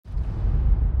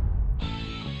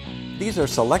These are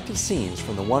selected scenes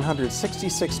from the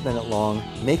 166-minute-long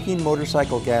Making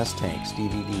Motorcycle Gas Tanks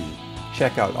DVD.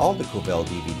 Check out all the Covell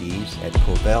DVDs at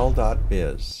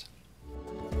covell.biz.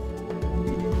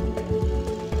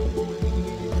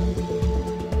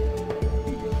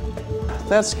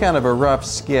 That's kind of a rough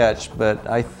sketch, but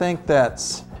I think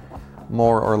that's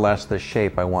more or less the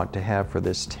shape I want to have for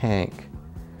this tank.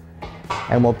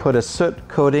 And we'll put a soot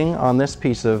coating on this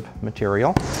piece of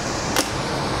material.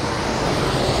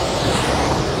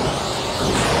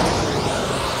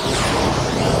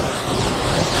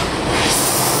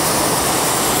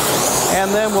 And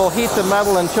then we'll heat the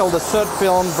metal until the soot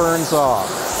film burns off.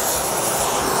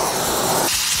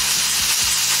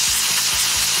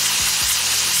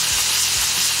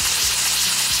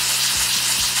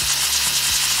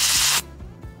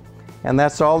 And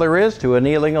that's all there is to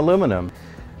annealing aluminum.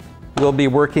 We'll be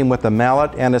working with a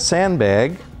mallet and a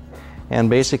sandbag, and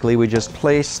basically we just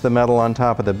place the metal on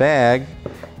top of the bag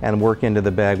and work into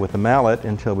the bag with the mallet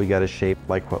until we get a shape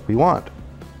like what we want.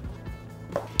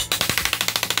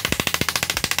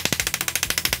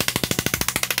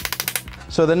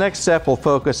 So the next step will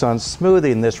focus on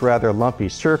smoothing this rather lumpy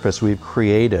surface we've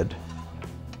created.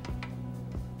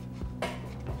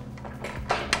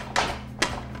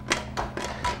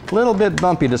 A little bit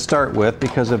bumpy to start with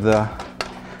because of the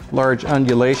large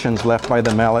undulations left by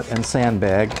the mallet and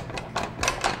sandbag,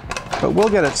 but we'll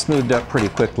get it smoothed up pretty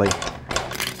quickly.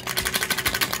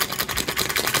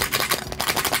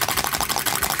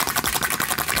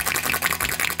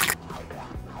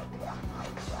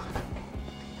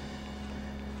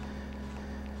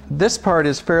 This part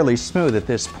is fairly smooth at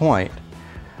this point.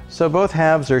 So both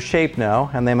halves are shaped now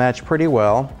and they match pretty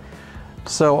well.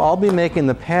 So I'll be making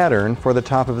the pattern for the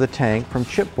top of the tank from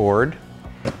chipboard.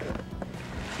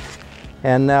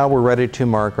 And now we're ready to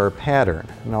mark our pattern.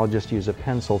 And I'll just use a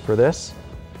pencil for this.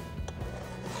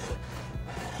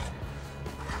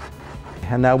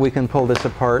 And now we can pull this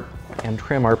apart and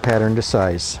trim our pattern to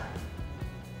size.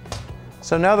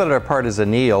 So now that our part is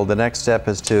annealed, the next step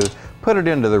is to put it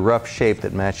into the rough shape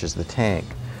that matches the tank.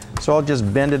 So I'll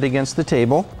just bend it against the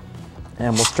table,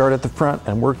 and we'll start at the front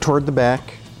and work toward the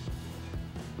back.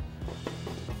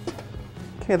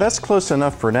 Okay, that's close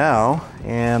enough for now,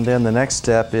 and then the next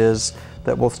step is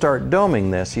that we'll start doming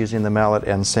this using the mallet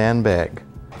and sandbag.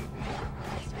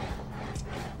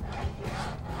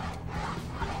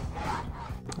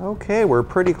 Okay, we're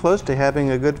pretty close to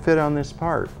having a good fit on this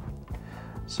part.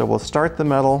 So we'll start the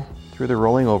metal through the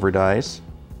rolling over dies.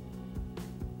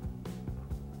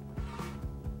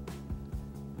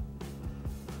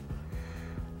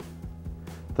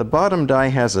 The bottom die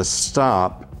has a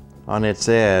stop on its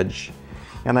edge,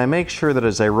 and I make sure that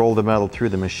as I roll the metal through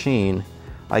the machine,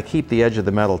 I keep the edge of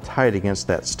the metal tight against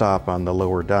that stop on the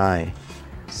lower die.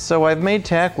 So I've made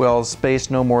tack wells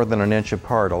spaced no more than an inch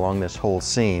apart along this whole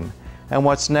seam. And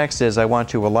what's next is I want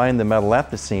to align the metal at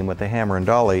the seam with the hammer and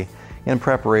dolly in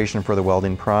preparation for the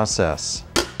welding process.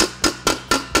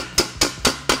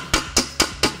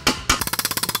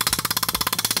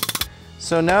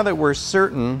 So now that we're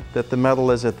certain that the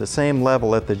metal is at the same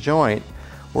level at the joint,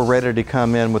 we're ready to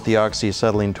come in with the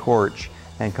oxyacetylene torch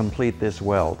and complete this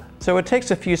weld. So it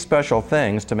takes a few special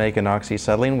things to make an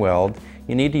oxyacetylene weld.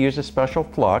 You need to use a special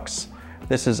flux.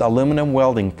 This is aluminum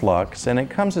welding flux, and it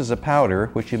comes as a powder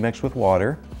which you mix with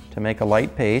water to make a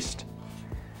light paste.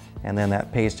 And then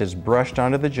that paste is brushed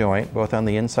onto the joint, both on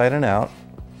the inside and out.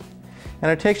 And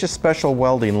it takes a special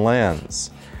welding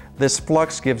lens. This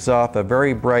flux gives off a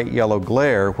very bright yellow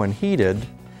glare when heated,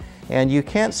 and you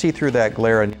can't see through that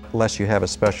glare unless you have a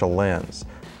special lens.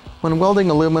 When welding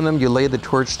aluminum, you lay the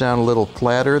torch down a little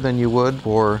flatter than you would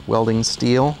for welding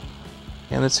steel,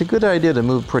 and it's a good idea to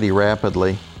move pretty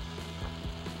rapidly.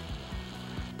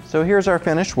 So here's our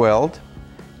finished weld.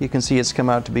 You can see it's come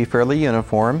out to be fairly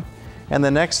uniform, and the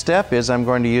next step is I'm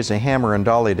going to use a hammer and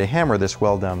dolly to hammer this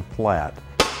weld down flat.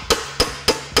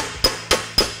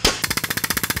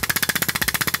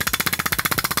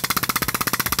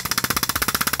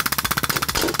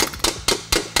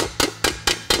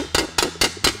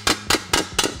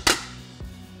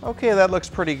 Okay, that looks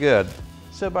pretty good.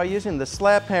 So by using the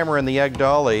slap hammer and the egg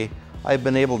dolly, I've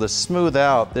been able to smooth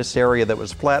out this area that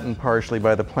was flattened partially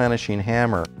by the planishing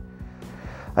hammer.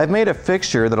 I've made a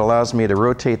fixture that allows me to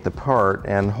rotate the part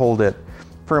and hold it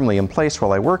firmly in place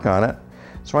while I work on it.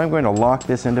 So I'm going to lock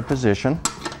this into position.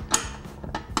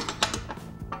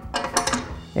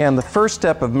 And the first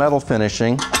step of metal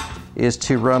finishing is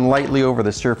to run lightly over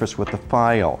the surface with the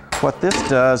file. What this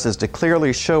does is to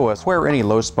clearly show us where any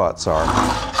low spots are.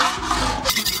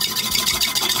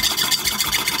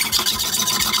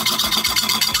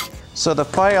 So the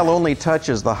file only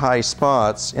touches the high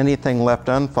spots. Anything left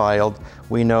unfiled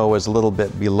we know is a little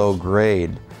bit below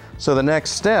grade. So the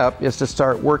next step is to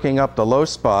start working up the low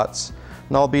spots,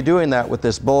 and I'll be doing that with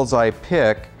this bullseye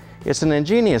pick. It's an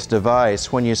ingenious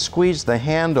device. When you squeeze the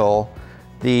handle,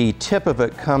 the tip of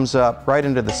it comes up right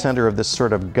into the center of this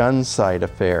sort of gun sight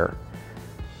affair.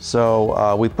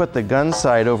 So we put the gun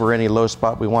sight over any low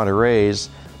spot we want to raise,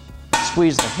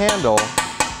 squeeze the handle,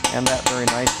 and that very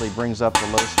nicely brings up the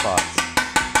low spots.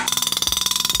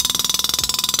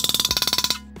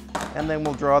 And then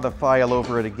we'll draw the file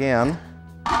over it again.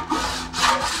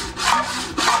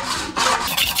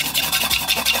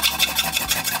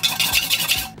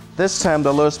 This time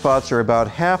the low spots are about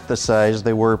half the size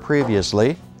they were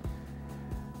previously.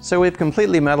 So we've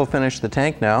completely metal finished the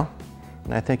tank now,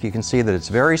 and I think you can see that it's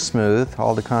very smooth.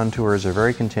 All the contours are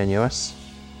very continuous.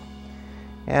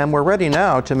 And we're ready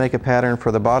now to make a pattern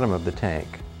for the bottom of the tank.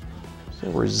 So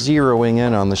we're zeroing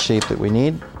in on the shape that we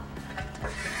need.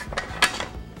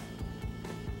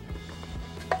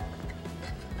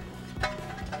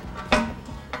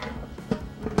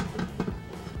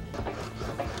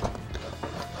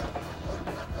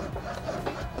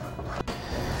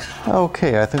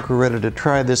 Okay, I think we're ready to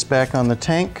try this back on the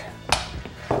tank.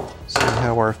 See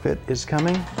how our fit is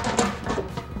coming.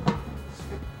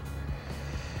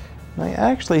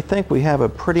 I actually think we have a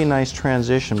pretty nice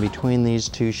transition between these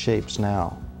two shapes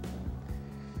now.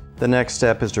 The next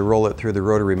step is to roll it through the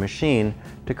rotary machine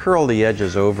to curl the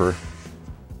edges over.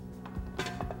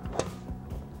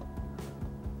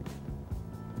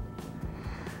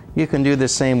 You can do the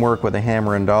same work with a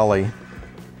hammer and dolly.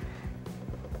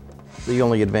 The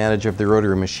only advantage of the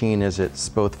rotary machine is it's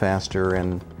both faster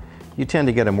and you tend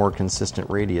to get a more consistent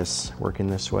radius working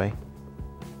this way.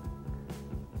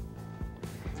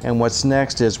 And what's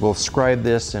next is we'll scribe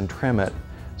this and trim it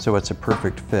so it's a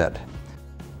perfect fit.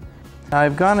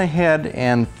 I've gone ahead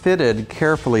and fitted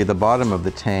carefully the bottom of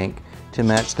the tank to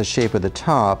match the shape of the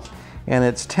top, and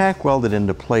it's tack welded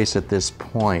into place at this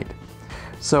point.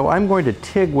 So I'm going to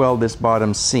TIG weld this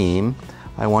bottom seam.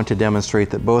 I want to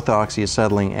demonstrate that both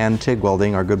oxyacetylene and TIG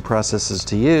welding are good processes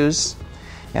to use.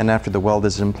 And after the weld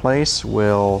is in place,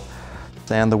 we'll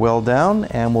sand the weld down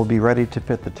and we'll be ready to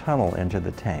fit the tunnel into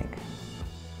the tank.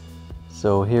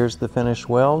 So here's the finished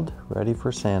weld, ready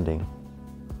for sanding.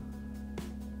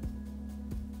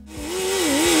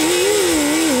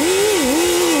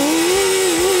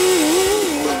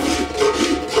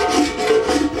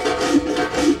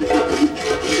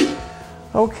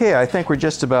 Okay, I think we're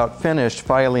just about finished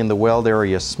filing the weld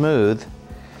area smooth.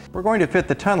 We're going to fit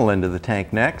the tunnel into the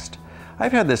tank next.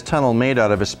 I've had this tunnel made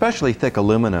out of especially thick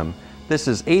aluminum. This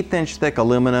is 1/8" thick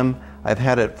aluminum. I've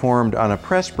had it formed on a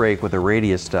press brake with a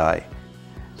radius die.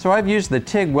 So I've used the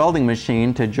TIG welding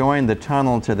machine to join the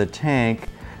tunnel to the tank.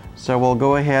 So we'll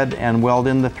go ahead and weld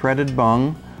in the threaded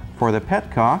bung for the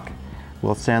petcock.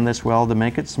 We'll sand this weld to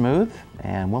make it smooth,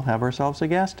 and we'll have ourselves a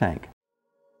gas tank.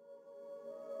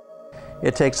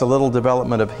 It takes a little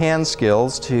development of hand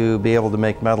skills to be able to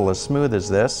make metal as smooth as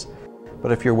this,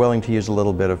 but if you're willing to use a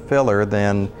little bit of filler,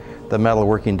 then the metal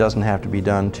working doesn't have to be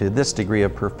done to this degree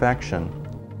of perfection.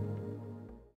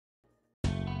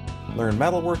 Learn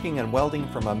metalworking and welding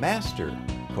from a master.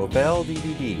 Covell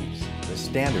DVDs, the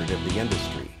standard of the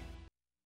industry.